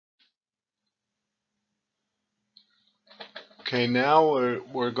Okay, now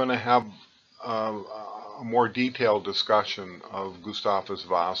we're going to have a more detailed discussion of Gustavas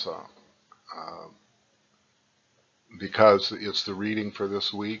Vassa uh, because it's the reading for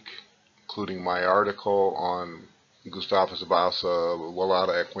this week, including my article on Gustavas Vassa,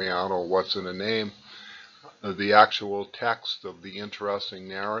 Olaudah Equiano, What's in a Name, the actual text of the interesting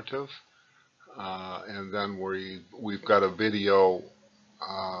narrative, and then we've got a video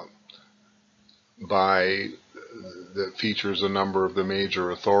by that features a number of the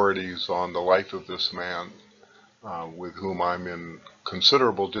major authorities on the life of this man, with whom I'm in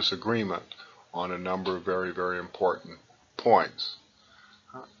considerable disagreement on a number of very, very important points.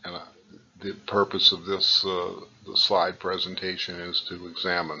 And the purpose of this the slide presentation is to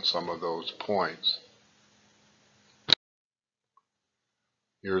examine some of those points.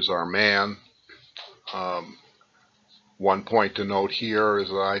 Here's our man. One point to note here is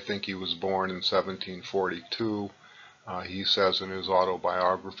that I think he was born in 1742. He says in his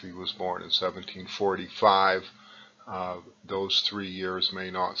autobiography he was born in 1745. Those 3 years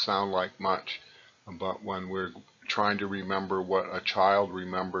may not sound like much, but when we're trying to remember what a child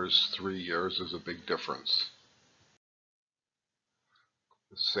remembers, 3 years is a big difference.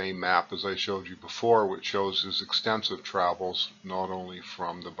 The same map as I showed you before, which shows his extensive travels, not only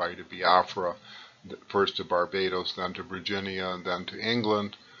from the Bight of Biafra, first to Barbados, then to Virginia, and then to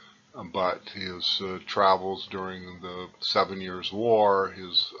England, but his travels during the 7 Years' War,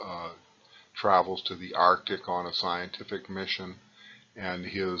 his travels to the Arctic on a scientific mission, and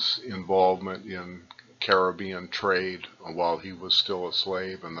his involvement in Caribbean trade while he was still a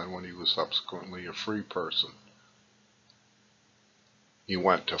slave and then when he was subsequently a free person. He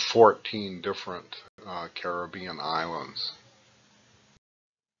went to 14 different Caribbean islands.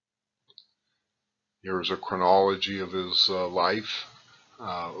 Here's a chronology of his life,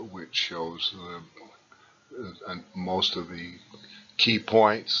 which shows most of the key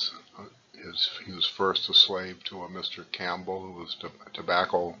points. He was first a slave to a Mr. Campbell, who was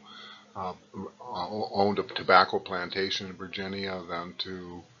owned a tobacco plantation in Virginia, then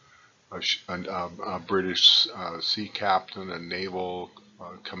to a British sea captain and naval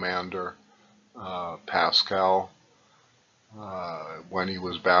commander, Pascal. When he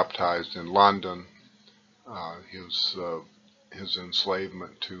was baptized in London, his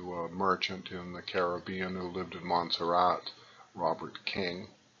enslavement to a merchant in the Caribbean who lived in Montserrat, Robert King,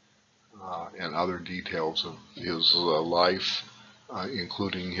 and other details of his life,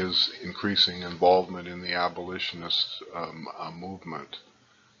 including his increasing involvement in the abolitionist movement,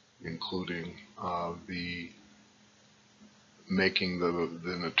 including making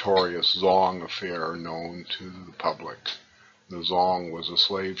the notorious Zong affair known to the public. The Zong was a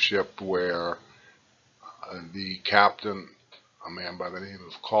slave ship where the captain, a man by the name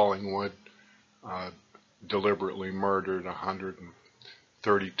of Collingwood, deliberately murdered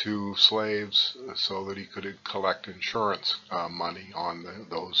 132 slaves so that he could collect insurance money on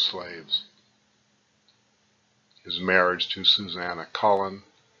those slaves. His marriage to Susanna Cullen,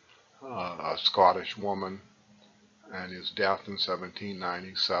 a Scottish woman, and his death in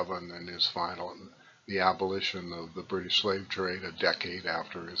 1797, and the abolition of the British slave trade a decade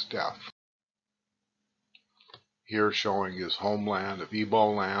after his death. Here showing his homeland of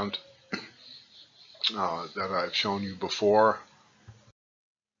Igbo land that I've shown you before.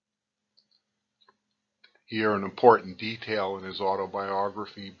 Here an important detail in his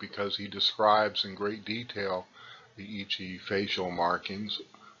autobiography, because he describes in great detail the Ichi facial markings,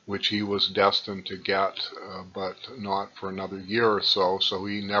 which he was destined to get, but not for another year or so, so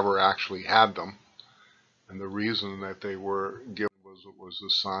he never actually had them. And the reason that they were given was it was a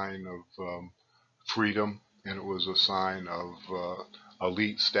sign of freedom, and it was a sign of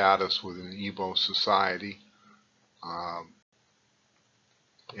elite status within Igbo society.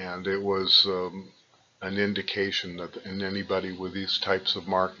 And it was an indication that anybody with these types of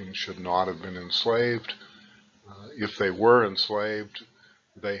markings should not have been enslaved. If they were enslaved,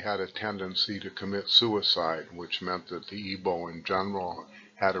 they had a tendency to commit suicide, which meant that the Igbo in general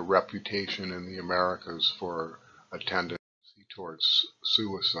had a reputation in the Americas for a tendency towards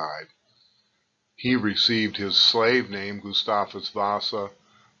suicide. He received his slave name, Gustavas Vassa,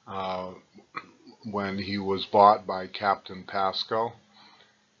 when he was bought by Captain Pascal,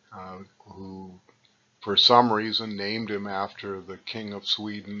 who for some reason named him after the King of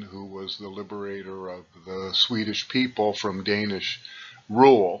Sweden, who was the liberator of the Swedish people from Danish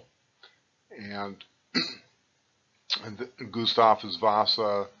rule. And Gustavas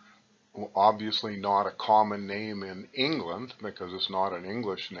Vassa, obviously not a common name in England because it's not an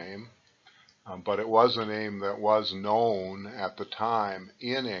English name, but it was a name that was known at the time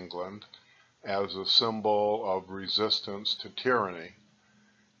in England, as a symbol of resistance to tyranny.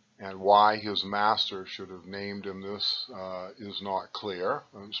 And why his master should have named him this is not clear.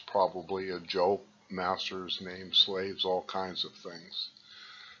 It's probably a joke. Masters name slaves all kinds of things.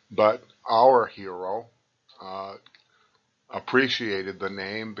 But our hero uh, appreciated the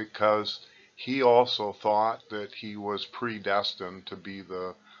name because he also thought that he was predestined to be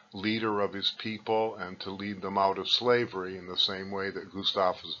the leader of his people and to lead them out of slavery in the same way that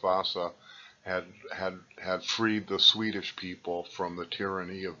Gustavas Vassa had freed the Swedish people from the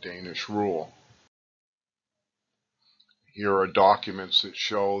tyranny of Danish rule. Here are documents that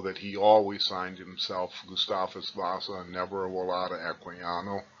show that he always signed himself Gustavas Vassa and never Olaudah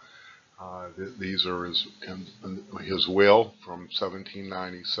Equiano. These are his will from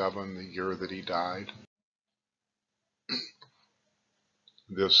 1797, the year that he died.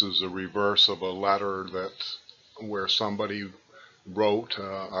 This is a reverse of a letter where somebody wrote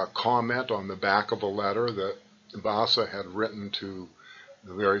a comment on the back of a letter that Vassa had written to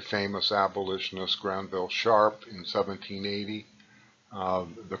the very famous abolitionist Granville Sharp in 1780.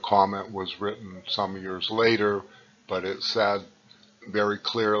 The comment was written some years later, but it said very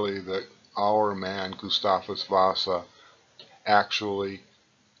clearly that our man, Gustavas Vassa, actually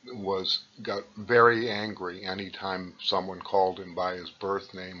got very angry anytime someone called him by his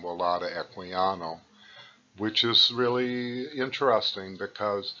birth name, Olaudah Equiano, which is really interesting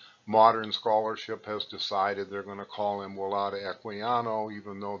because modern scholarship has decided they're going to call him Olaudah Equiano,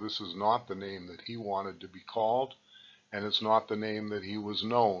 even though this is not the name that he wanted to be called, and it's not the name that he was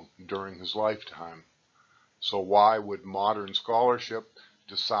known during his lifetime. So why would modern scholarship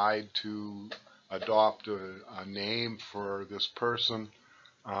decide to adopt a name for this person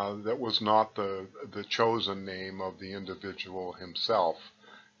that was not the chosen name of the individual himself,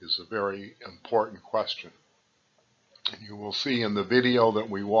 is a very important question. And you will see in the video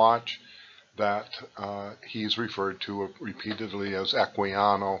that we watch that he's referred to repeatedly as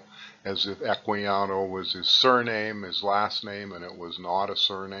Equiano, as if Equiano was his surname, his last name, and it was not a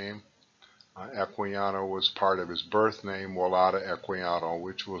surname. Equiano was part of his birth name, Olaudah Equiano,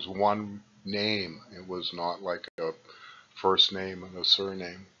 which was one name. It was not like a first name and a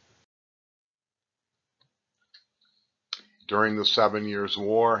surname. During the 7 Years'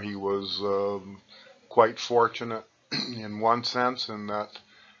 War, he was quite fortunate in one sense in that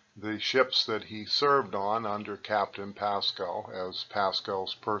the ships that he served on under Captain Pascal, as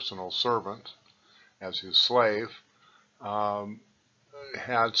Pascal's personal servant, as his slave,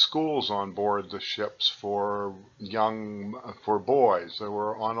 had schools on board the ships for boys. There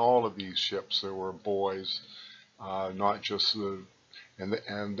were on all of these ships there were boys, not just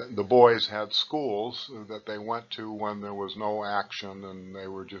and the boys had schools that they went to when there was no action and they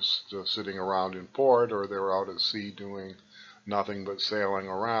were just sitting around in port, or they were out at sea doing nothing but sailing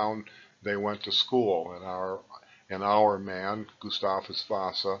around. They went to school, and our man Gustavas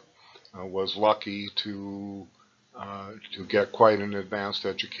Vassa was lucky to get quite an advanced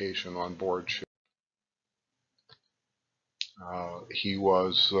education on board ship. He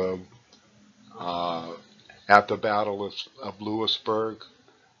was at the Battle of Louisbourg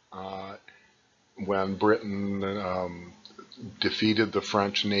when Britain defeated the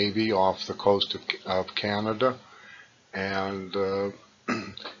French Navy off the coast of Canada, and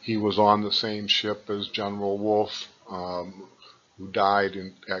he was on the same ship as General Wolfe, who died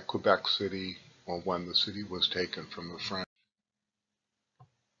at Quebec City when the city was taken from the French.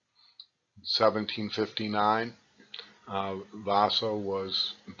 1759, Vassa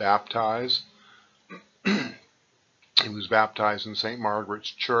was baptized. He was baptized in St. Margaret's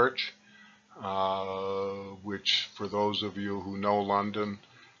Church, which, for those of you who know London,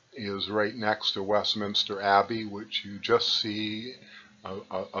 is right next to Westminster Abbey, which you just see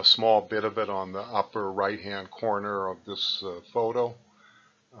a small bit of it on the upper right-hand corner of this photo.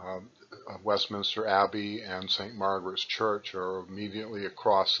 Westminster Abbey and St. Margaret's Church are immediately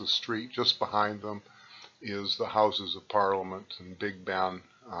across the street. Just behind them is the Houses of Parliament and Big Ben.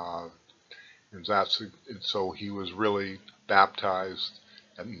 And so he was really baptized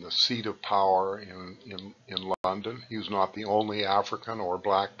in the seat of power in London. He was not the only African or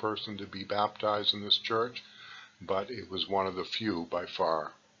black person to be baptized in this church, but it was one of the few by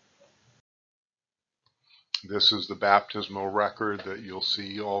far. This is the baptismal record that you'll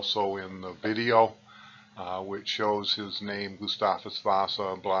see also in the video, which shows his name, Gustavas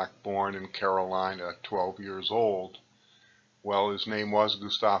Vassa, black, born in Carolina, 12 years old. Well, his name was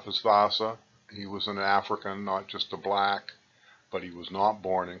Gustavas Vassa. He was an African, not just a black, but he was not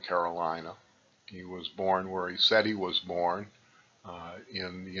born in Carolina. He was born where he said he was born,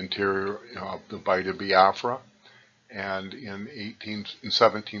 in the interior of the Bight of Biafra. And in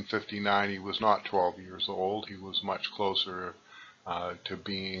 1759, he was not 12 years old. He was much closer to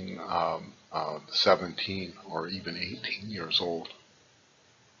being 17 or even 18 years old.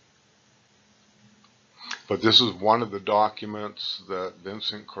 But this is one of the documents that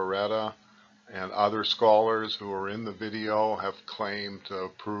Vincent Corretta and other scholars who are in the video have claimed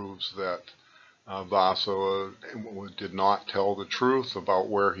proves that Vassa did not tell the truth about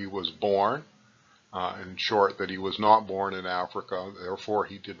where he was born. In short, that he was not born in Africa, therefore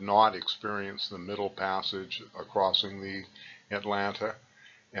he did not experience the Middle Passage crossing the Atlantic,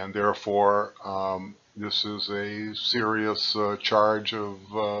 and therefore this is a serious charge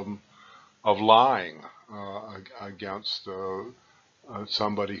of lying against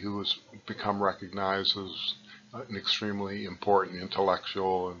somebody who has become recognized as an extremely important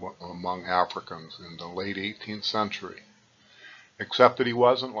intellectual among Africans in the late 18th century. Except that he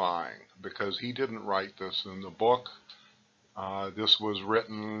wasn't lying, because he didn't write this in the book. This was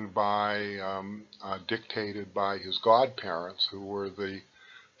written by, dictated by his godparents, who were the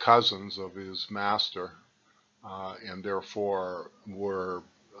cousins of his master, and therefore were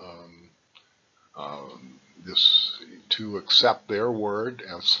to accept their word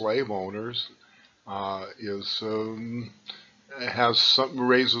as slave owners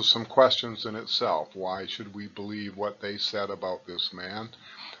raises some questions in itself. Why should we believe what they said about this man?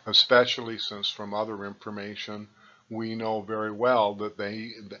 Especially since from other information we know very well that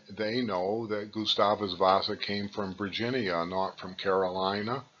they know that Gustavas Vassa came from Virginia, not from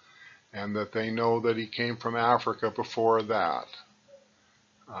Carolina, and that they know that he came from Africa before that.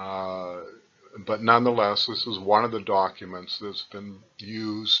 But nonetheless, this is one of the documents that's been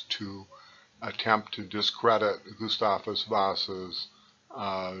used to attempt to discredit Gustavas Vassa's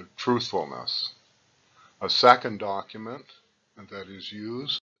truthfulness. A second document that is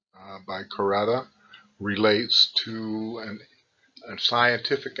used by Corretta relates to a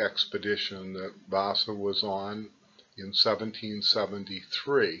scientific expedition that Vassa was on in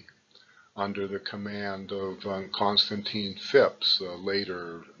 1773 under the command of Constantine Phipps,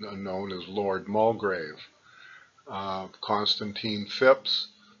 later known as Lord Mulgrave. Constantine Phipps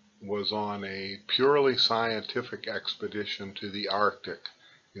was on a purely scientific expedition to the Arctic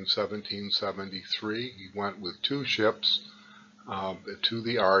in 1773. He went with 2 ships to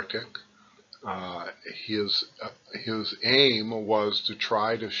the Arctic. His aim was to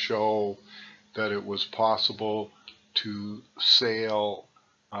try to show that it was possible to sail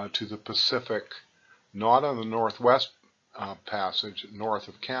to the Pacific, not on the Northwest Passage north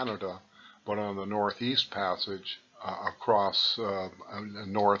of Canada, but on the Northeast Passage across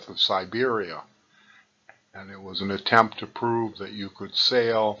north of Siberia. And it was an attempt to prove that you could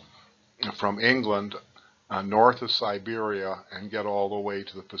sail from England north of Siberia and get all the way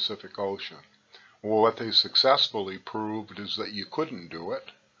to the Pacific Ocean. Well, what they successfully proved is that you couldn't do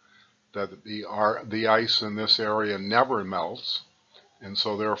it, that the ice in this area never melts, and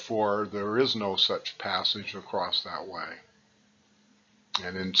so therefore there is no such passage across that way.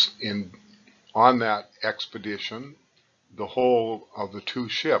 And on that expedition, the whole of the 2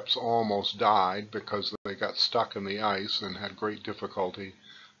 ships almost died because they got stuck in the ice and had great difficulty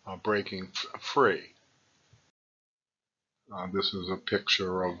breaking free. This is a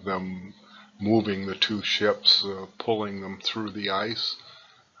picture of them moving the 2 ships, pulling them through the ice.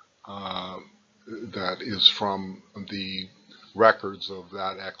 That is from the records of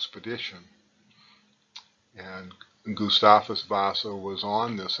that expedition. And Gustavas Vassa was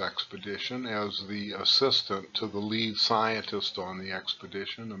on this expedition as the assistant to the lead scientist on the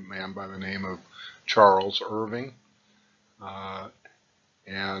expedition, a man by the name of Charles Irving.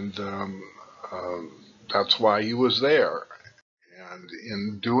 That's why he was there. And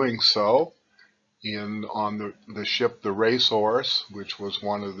in doing so, on the ship the Racehorse, which was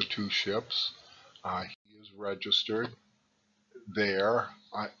one of the 2 ships, he is registered there.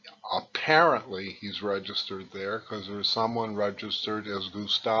 Apparently he's registered there because there's someone registered as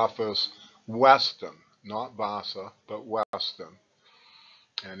Gustavus Weston, not Vassa, but Weston.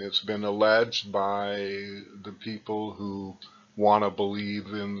 And it's been alleged by the people who want to believe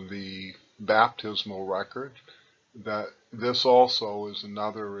in the baptismal record that this also is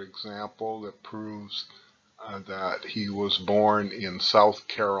another example that proves that he was born in South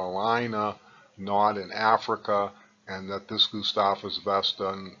Carolina, not in Africa, and that this Gustavus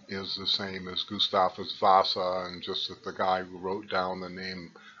Weston is the same as Gustavus Vassa, and just that the guy who wrote down the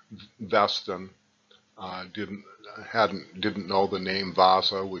name Weston didn't know the name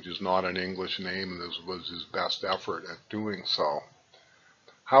Vassa, which is not an English name, and this was his best effort at doing so.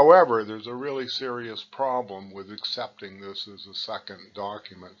 However, there's a really serious problem with accepting this as a second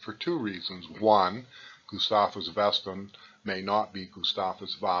document for 2 reasons. One, Gustavas Vassa may not be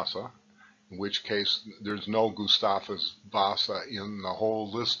Gustavas Vassa, in which case there's no Gustavas Vassa in the whole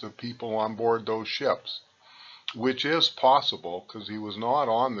list of people on board those ships, which is possible because he was not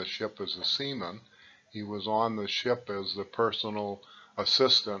on the ship as a seaman. He was on the ship as the personal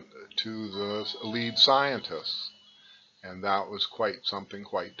assistant to the lead scientists, and that was something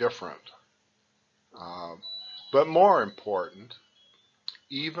quite different. But more important,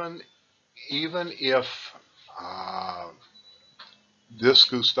 even if this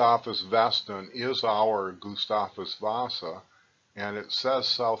Gustavus Vassa is our Gustavus Vassa, and it says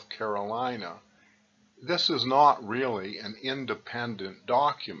South Carolina, this is not really an independent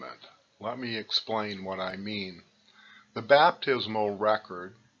document. Let me explain what I mean. The baptismal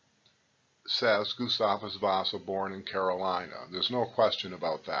record says Gustavus Vassa, born in Carolina. There's no question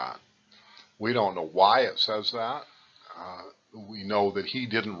about that. We don't know why it says that. We know that he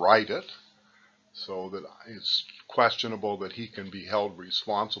didn't write it, so that it's questionable that he can be held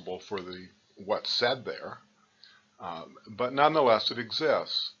responsible for what's said there. But nonetheless, it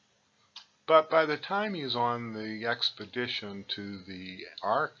exists. But by the time he's on the expedition to the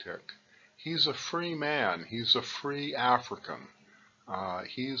Arctic, he's a free man. He's a free African.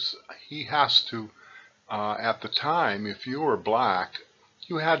 He has to, at the time, if you were black,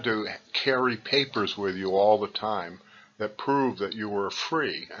 you had to carry papers with you all the time that proved that you were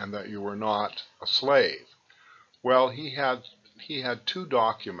free and that you were not a slave. Well, he had two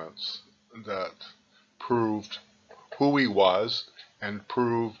documents that proved who he was and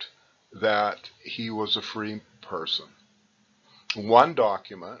proved that he was a free person. One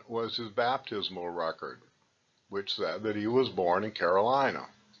document was his baptismal record, which said that he was born in Carolina.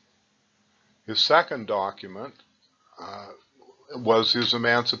 His second document was his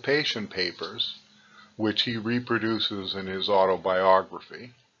Emancipation Papers, which he reproduces in his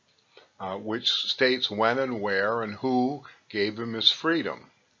autobiography, which states when and where and who gave him his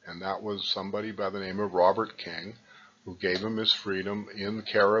freedom. And that was somebody by the name of Robert King, who gave him his freedom in the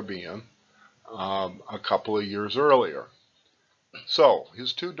Caribbean a couple of years earlier. So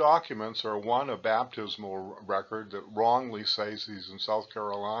his two documents are, one, a baptismal record that wrongly says he's in South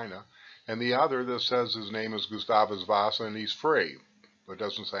Carolina, and the other that says his name is Gustavus Vassa and he's free, but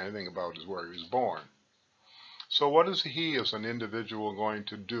doesn't say anything about where he was born. So what is he as an individual going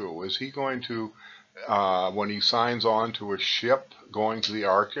to do? Is he going to, when he signs on to a ship going to the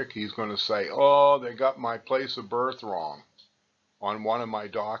Arctic, he's going to say, oh, they got my place of birth wrong on one of my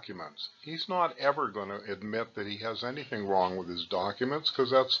documents? He's not ever going to admit that he has anything wrong with his documents,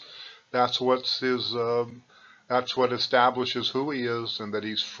 because that's what establishes who he is and that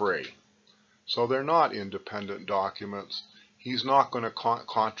he's free. So they're not independent documents. He's not going to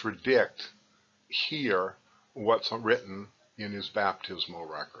contradict here what's written in his baptismal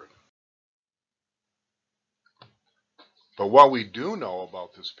record. But what we do know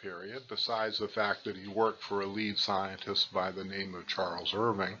about this period, besides the fact that he worked for a lead scientist by the name of Charles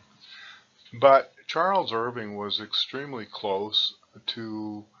Irving, but Charles Irving was extremely close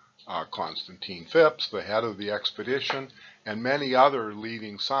to Constantine Phipps, the head of the expedition, and many other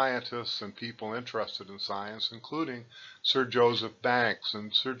leading scientists and people interested in science, including Sir Joseph Banks.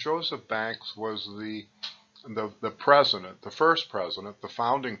 And Sir Joseph Banks was the president, the first president, the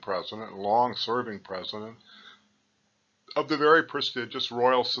founding president, long-serving president of the very prestigious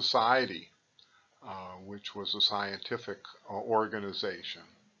Royal Society, which was a scientific organization.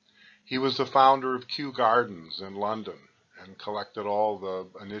 He was the founder of Kew Gardens in London and collected all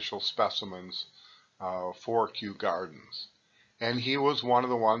the initial specimens for Kew Gardens. And he was one of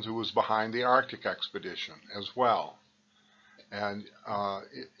the ones who was behind the Arctic expedition as well. And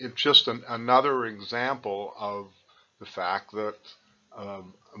it's just another example of the fact that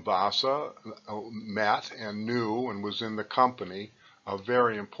Vassa met and knew and was in the company of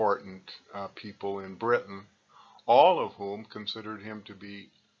very important people in Britain, all of whom considered him to be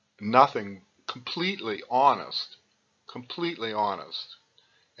nothing, completely honest,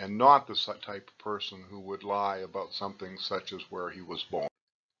 and not the type of person who would lie about something such as where he was born.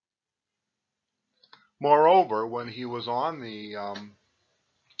 Moreover, when he was on the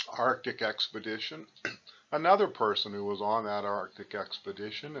Arctic expedition, another person who was on that Arctic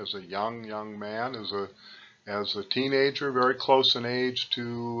expedition as a young man, as a teenager, very close in age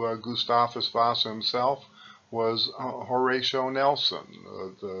to Gustavus Vassa himself, was Horatio Nelson,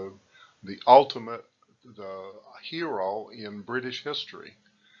 the ultimate hero in British history.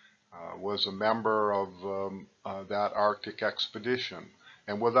 Was a member of that Arctic expedition,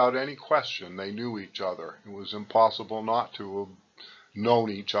 and without any question they knew each other. It was impossible not to have known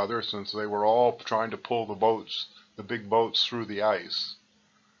each other, since they were all trying to pull the big boats through the ice.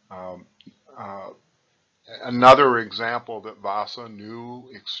 Another example that Vassa knew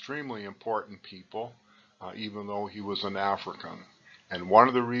extremely important people, even though he was an African. And one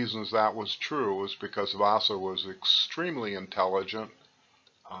of the reasons that was true was because Vassa was extremely intelligent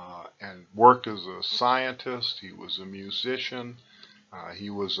and worked as a scientist. He was a musician. He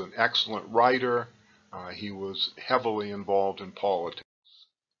was an excellent writer. He was heavily involved in politics.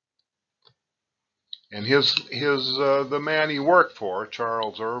 And the man he worked for,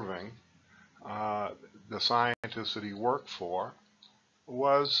 Charles Irving, the scientist that he worked for,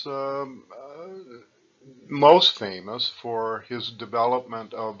 was most famous for his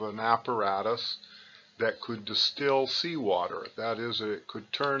development of an apparatus that could distill seawater. That is, it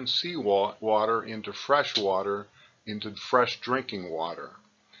could turn seawater into fresh water, into fresh drinking water.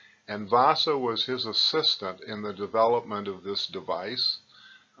 And Vassa was his assistant in the development of this device,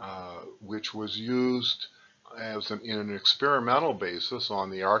 which was used in an experimental basis on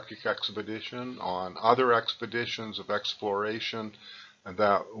the Arctic expedition, on other expeditions of exploration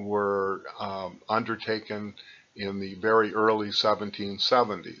that were undertaken in the very early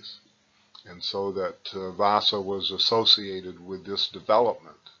 1770s. And so that Vassa was associated with this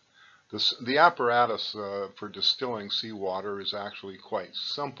development. The apparatus for distilling seawater is actually quite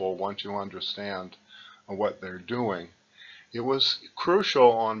simple once you understand what they're doing. It was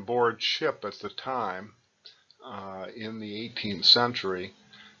crucial on board ship at the time, in the 18th century,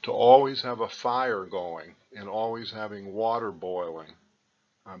 to always have a fire going and always having water boiling,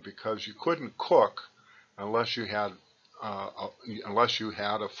 because you couldn't cook unless you had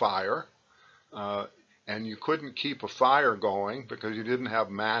a fire, and you couldn't keep a fire going because you didn't have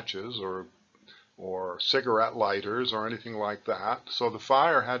matches or cigarette lighters or anything like that. So the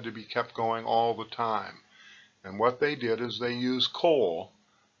fire had to be kept going all the time. And what they did is they used coal.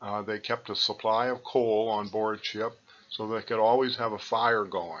 They kept a supply of coal on board ship so they could always have a fire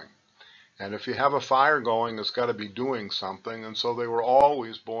going. And if you have a fire going, it's got to be doing something, and so they were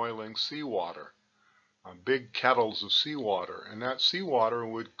always boiling seawater, big kettles of seawater, and that seawater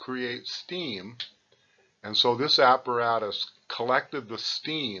would create steam, and so this apparatus collected the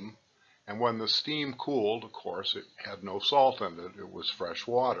steam, and when the steam cooled, of course, it had no salt in it, it was fresh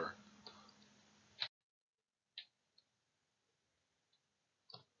water.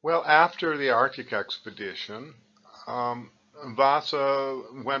 Well, after the Arctic expedition, Vassa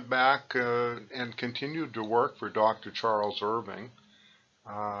went back and continued to work for Dr. Charles Irving,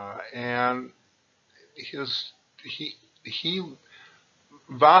 and he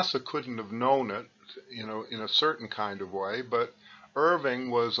Vassa couldn't have known it, in a certain kind of way, but Irving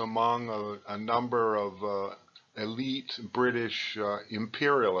was among a number of elite British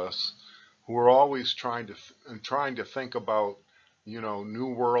imperialists who were always trying to think about new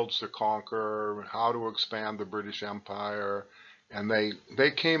worlds to conquer, how to expand the British Empire, and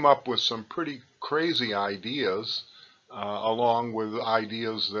they came up with some pretty crazy ideas, along with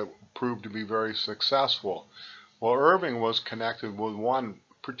ideas that proved to be very successful. Well, Irving was connected with one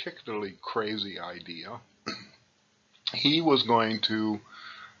particularly crazy idea. He was going to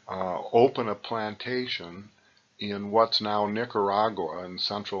open a plantation in what's now Nicaragua in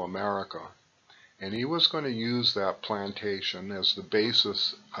Central America. And he was going to use that plantation as the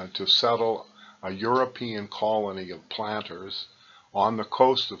basis to settle a European colony of planters on the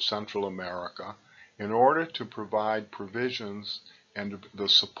coast of Central America in order to provide provisions and the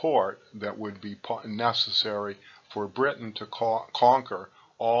support that would be necessary for Britain to conquer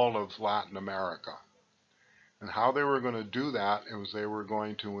all of Latin America. And how they were going to do that was they were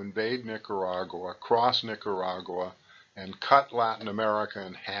going to invade Nicaragua, cross Nicaragua, and cut Latin America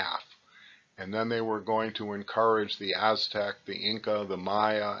in half. And then they were going to encourage the Aztec, the Inca, the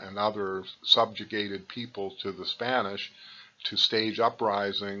Maya, and other subjugated peoples to the Spanish to stage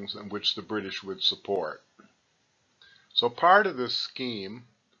uprisings in which the British would support. So part of this scheme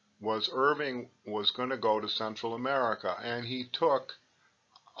was Irving was going to go to Central America, and he took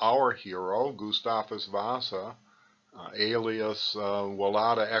our hero, Gustavas Vassa, alias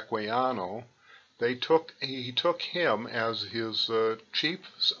Olaudah Equiano. He took him as his chief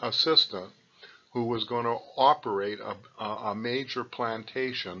assistant, who was going to operate a major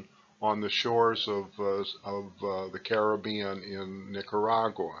plantation on the shores of the Caribbean in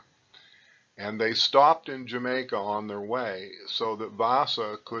Nicaragua. And they stopped in Jamaica on their way so that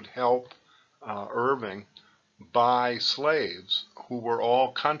Vassa could help Irving buy slaves who were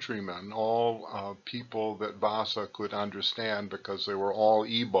all countrymen, all people that Vassa could understand because they were all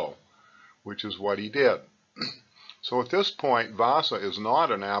Igbo, which is what he did. So at this point, Vassa is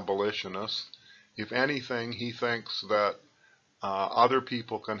not an abolitionist. If anything, he thinks that other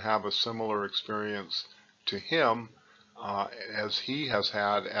people can have a similar experience to him as he has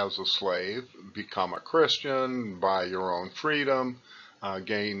had as a slave, become a Christian, buy your own freedom,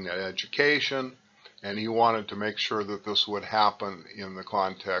 gain an education, and he wanted to make sure that this would happen in the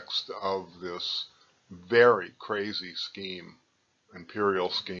context of this very crazy scheme, imperial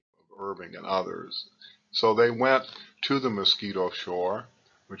scheme of Irving and others. So they went to the Mosquito Shore,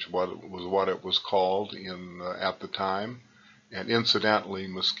 which was what it was called at the time. And incidentally,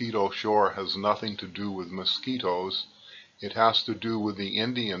 Mosquito Shore has nothing to do with mosquitoes. It has to do with the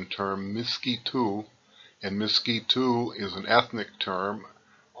Indian term Miskitu, and Miskitu is an ethnic term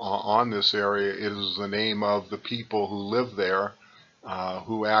on this area. It is the name of the people who live there,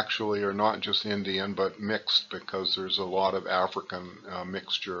 who actually are not just Indian but mixed, because there's a lot of African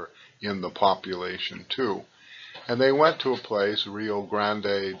mixture in the population too. And they went to a place, Rio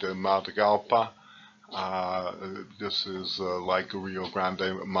Grande de Matagalpa. This is like Rio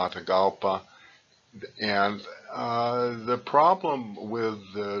Grande Matagalpa. And the problem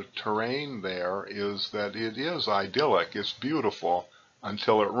with the terrain there is that it is idyllic. It's beautiful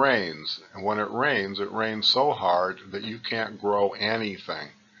until it rains. And when it rains so hard that you can't grow anything.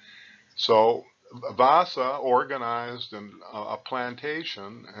 So Vassa organized a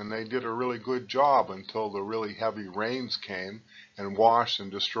plantation, and they did a really good job until the really heavy rains came and washed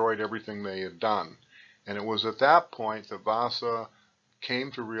and destroyed everything they had done. And it was at that point that Vassa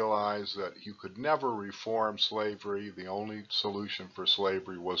came to realize that you could never reform slavery. The only solution for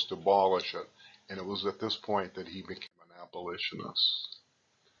slavery was to abolish it. And it was at this point that he became an abolitionist.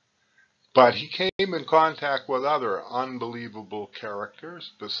 But he came in contact with other unbelievable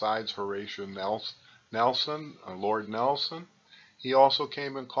characters besides Horatio Nelson, Lord Nelson. He also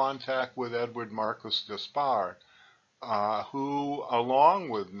came in contact with Edward Marquis Despard, who, along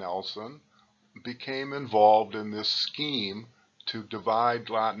with Nelson, became involved in this scheme to divide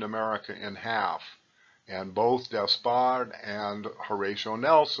Latin America in half. And both Despard and Horatio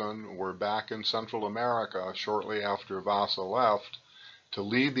Nelson were back in Central America shortly after Vassa left to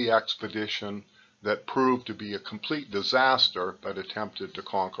lead the expedition that proved to be a complete disaster but attempted to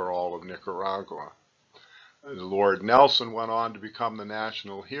conquer all of Nicaragua. Lord Nelson went on to become the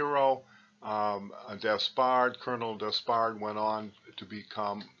national hero. Colonel Despard went on to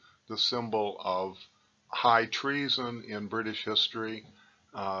become the symbol of high treason in British history.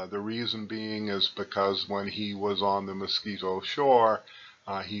 The reason being is because when he was on the Mosquito Shore,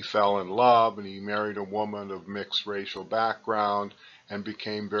 he fell in love and he married a woman of mixed racial background and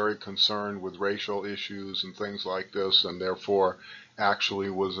became very concerned with racial issues and things like this, and therefore actually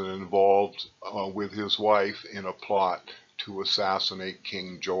was involved with his wife in a plot to assassinate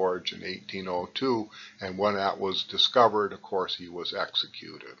King George in 1802, and when that was discovered, of course, he was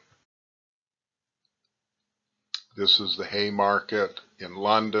executed. This is the Haymarket in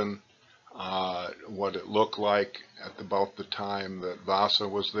London. What it looked like at about the time that Vassa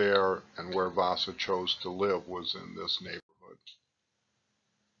was there, and where Vassa chose to live was in this neighborhood.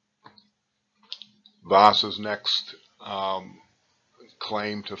 Vassa's next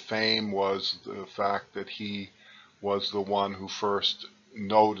claim to fame was the fact that he was the one who first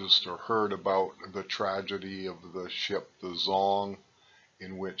noticed or heard about the tragedy of the ship, the Zong,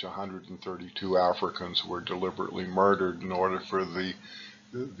 in which 132 Africans were deliberately murdered in order for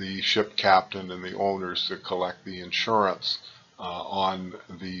the ship captain and the owners to collect the insurance on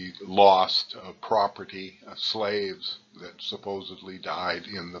the lost property, slaves that supposedly died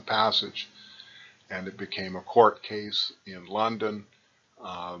in the passage. And it became a court case in London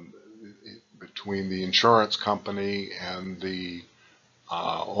between the insurance company and the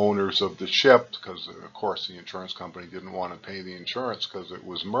owners of the ship, because of course the insurance company didn't want to pay the insurance because it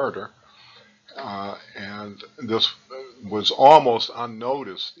was murder. And this was almost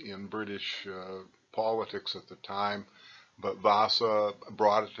unnoticed in British politics at the time, but Vassa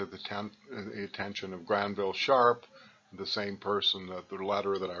brought it to the attention of Granville Sharp, the same person that the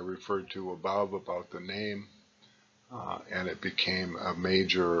letter that I referred to above about the name, and it became a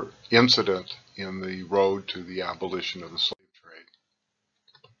major incident in the road to the abolition of the slave trade.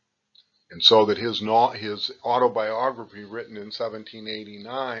 And so that his autobiography, written in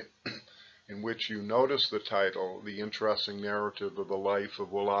 1789, in which you notice the title, The Interesting Narrative of the Life of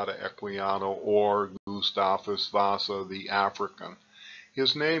Olaudah Equiano, or Gustavas Vassa the African.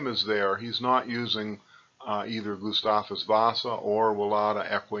 His name is there. He's not using either Gustavas Vassa or Olaudah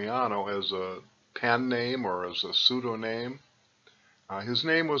Equiano as a pen name or as a pseudonym. His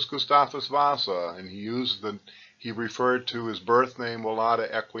name was Gustavas Vassa, and he referred to his birth name, Olaudah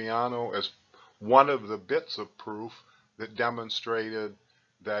Equiano, as one of the bits of proof that demonstrated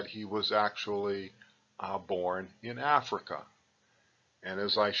that he was actually born in Africa. And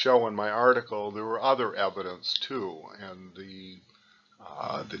as I show in my article, there were other evidence too, and the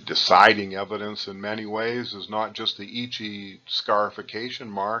deciding evidence in many ways is not just the Ichi scarification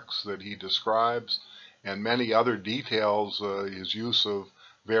marks that he describes and many other details, his use of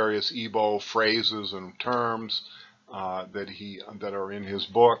various Igbo phrases and terms that are in his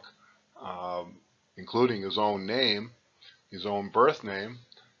book, including his own name, his own birth name,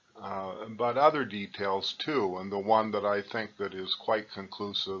 but other details too. And the one that I think that is quite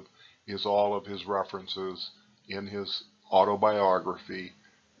conclusive is all of his references in his autobiography,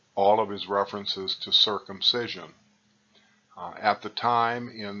 all of his references to circumcision. At the time,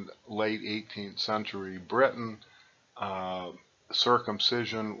 in late 18th century Britain,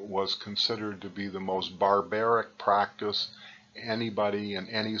 circumcision was considered to be the most barbaric practice anybody in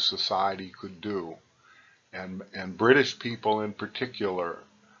any society could do. And British people in particular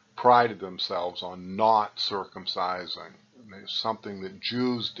prided themselves on not circumcising. It's something that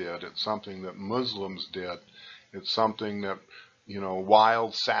Jews did. It's something that Muslims did. It's something that,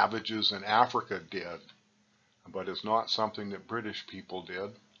 wild savages in Africa did. But it's not something that British people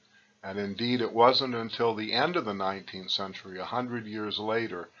did. And indeed, it wasn't until the end of the 19th century, 100 years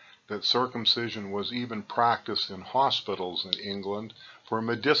later, that circumcision was even practiced in hospitals in England for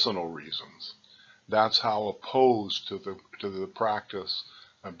medicinal reasons. That's how opposed to the practice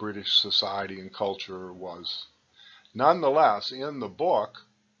of British society and culture was. Nonetheless, in the book,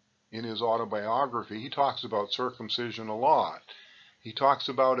 in his autobiography, he talks about circumcision a lot. He talks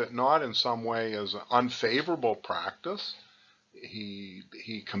about it not in some way as an unfavorable practice. He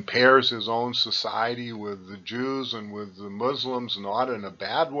compares his own society with the Jews and with the Muslims, not in a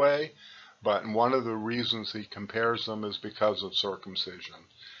bad way, but one of the reasons he compares them is because of circumcision.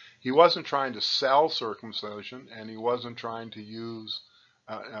 He wasn't trying to sell circumcision, and he wasn't trying to use,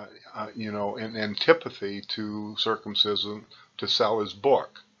 an antipathy to circumcision to sell his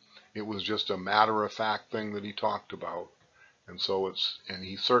book. It was just a matter-of-fact thing that he talked about, and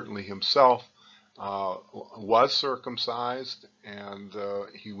he certainly himself was circumcised, and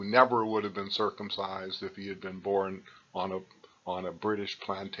he never would have been circumcised if he had been born on a British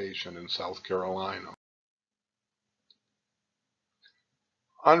plantation in South Carolina.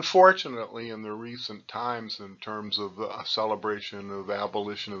 Unfortunately, in the recent times, in terms of the celebration of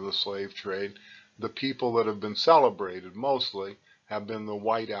abolition of the slave trade, the people that have been celebrated mostly have been the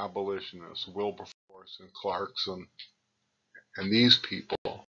white abolitionists, Wilberforce and Clarkson, and these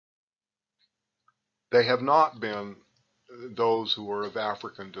people. They have not been those who are of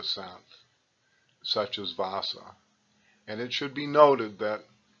African descent, such as Vassa. And it should be noted that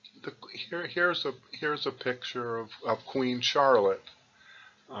here's a picture of Queen Charlotte,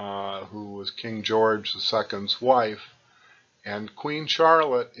 who was King George II's wife, and Queen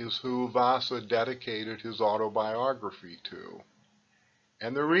Charlotte is who Vassa dedicated his autobiography to.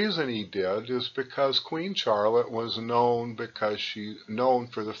 And the reason he did is because Queen Charlotte was known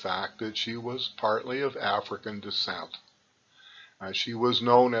for the fact that she was partly of African descent. She was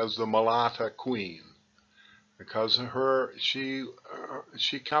known as the Mulatta Queen because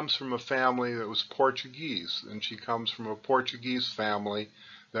she comes from a family that was Portuguese, and she comes from a Portuguese family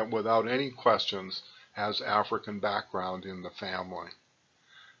that without any questions has African background in the family.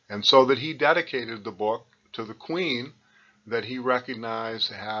 And so that he dedicated the book to the Queen that he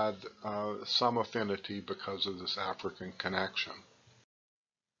recognized had some affinity because of this African connection.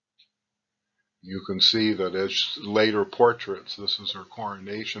 You can see that as later portraits, this is her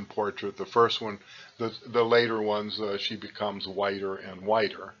coronation portrait, the first one, the later ones, she becomes whiter and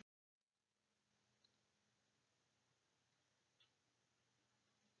whiter.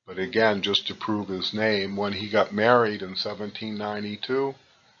 But again, just to prove his name, when he got married in 1792,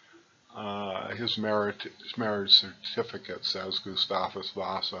 his marriage certificate says Gustavas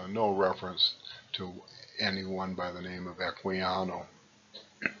Vassa, no reference to anyone by the name of Equiano.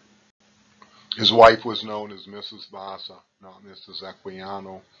 His wife was known as Mrs. Vassa, not Mrs.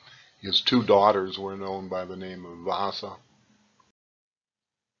 Equiano. His two daughters were known by the name of Vassa.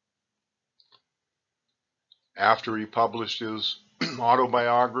 After he published his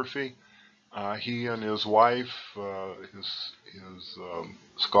autobiography, he and his wife, his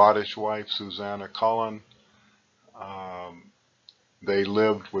Scottish wife, Susanna Cullen, they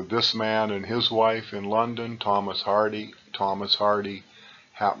lived with this man and his wife in London, Thomas Hardy. Thomas Hardy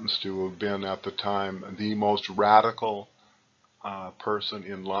happens to have been at the time the most radical person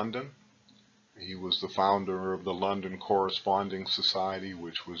in London. He was the founder of the London Corresponding Society,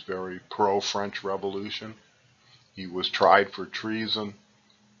 which was very pro-French Revolution. He was tried for treason.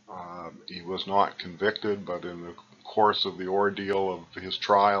 He was not convicted, but in the course of the ordeal of his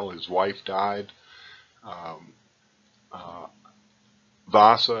trial, his wife died.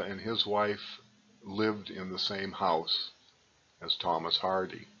 Vassa and his wife lived in the same house as Thomas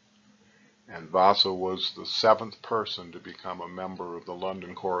Hardy, and Vassa was the 7th person to become a member of the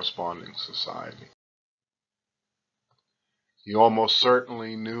London Corresponding Society. He almost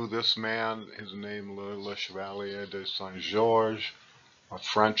certainly knew this man, his name Le Chevalier de Saint-Georges, a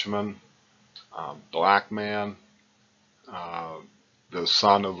Frenchman, black man, the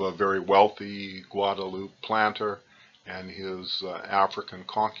son of a very wealthy Guadeloupe planter and his African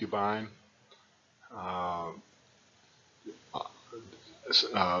concubine.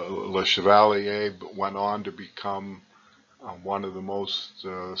 Le Chevalier went on to become one of the most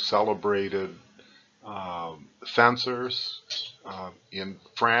celebrated fencers in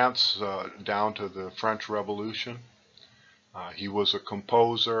France down to the French Revolution. He was a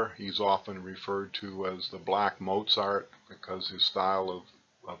composer. He's often referred to as the Black Mozart because his style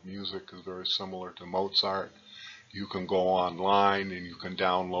of music is very similar to Mozart. You can go online and you can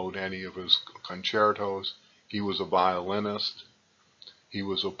download any of his concertos. He was a violinist. He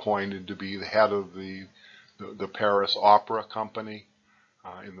was appointed to be the head of the Paris Opera Company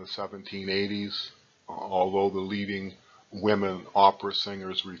in the 1780s, although the leading women opera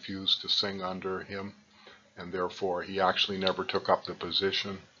singers refused to sing under him, and therefore he actually never took up the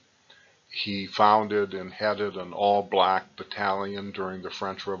position. He founded and headed an all-black battalion during the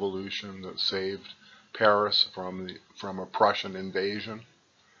French Revolution that saved Paris from a Prussian invasion,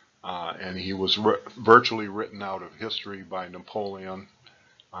 and he was virtually written out of history by Napoleon.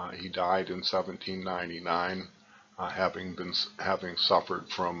 He died in 1799, having suffered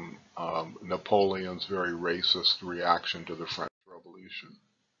from Napoleon's very racist reaction to the French Revolution.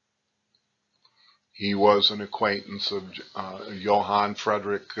 He was an acquaintance of Johann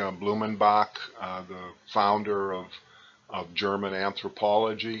Friedrich Blumenbach, the founder of German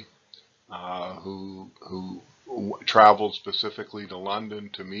anthropology, who traveled specifically to London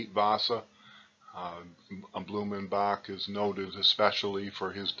to meet Vassa. Blumenbach is noted especially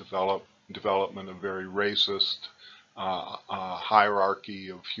for his development of very racist hierarchy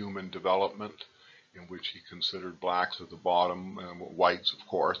of human development, in which he considered blacks at the bottom and whites, of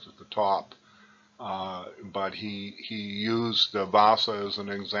course, at the top. But he used Vassa as an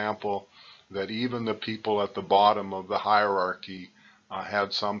example that even the people at the bottom of the hierarchy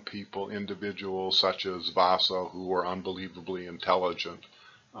had some individuals such as Vassa, who were unbelievably intelligent,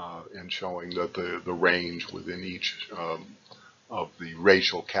 in showing that the range within each of the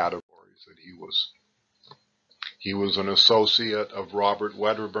racial categories that he was. He was an associate of Robert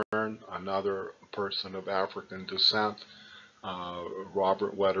Wedderburn, another person of African descent.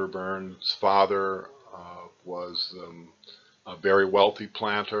 Robert Wedderburn's father was a very wealthy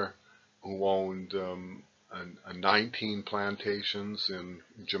planter who owned 19 plantations in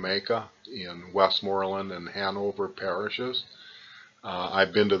Jamaica, in Westmoreland and Hanover parishes.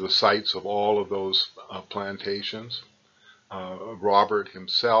 I've been to the sites of all of those plantations. Robert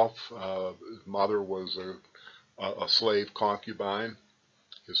himself, his mother was a slave concubine.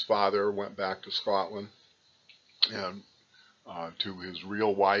 His father went back to Scotland and to his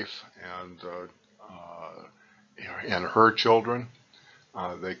real wife and her children.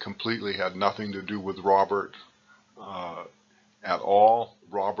 They completely had nothing to do with Robert at all.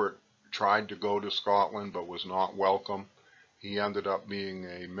 Robert tried to go to Scotland but was not welcome. He ended up being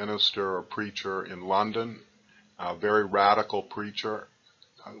a minister or preacher in London, a very radical preacher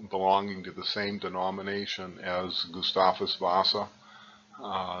belonging to the same denomination as Gustavas Vassa, the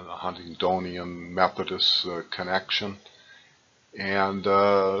Huntingdonian Methodist connection, and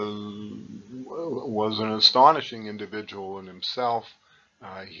was an astonishing individual in himself.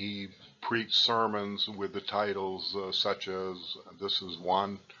 He preached sermons with the titles such as, this is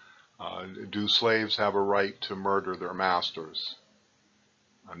one, do slaves have a right to murder their masters?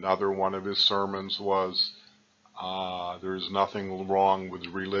 Another one of his sermons was, there's nothing wrong with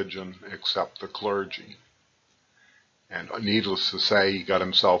religion except the clergy. And needless to say, he got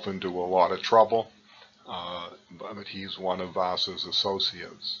himself into a lot of trouble, but he's one of Vassa's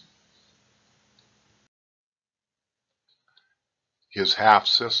associates. His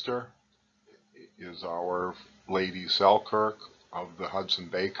half-sister is Our Lady Selkirk of the Hudson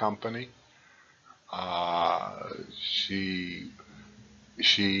Bay Company. She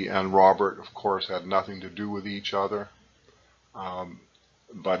and Robert, of course, had nothing to do with each other,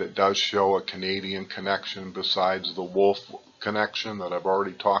 but it does show a Canadian connection besides the wolf connection that I've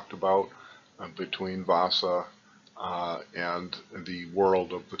already talked about between Vassa and the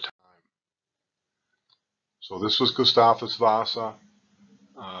world of the time. So this was Gustavas Vassa.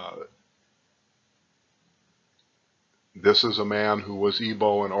 This is a man who was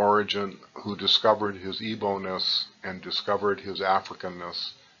Igbo in origin, who discovered his Igbo-ness and discovered his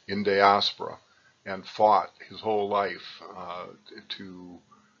Africanness in diaspora and fought his whole life to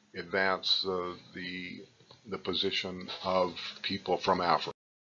advance the position of people from Africa.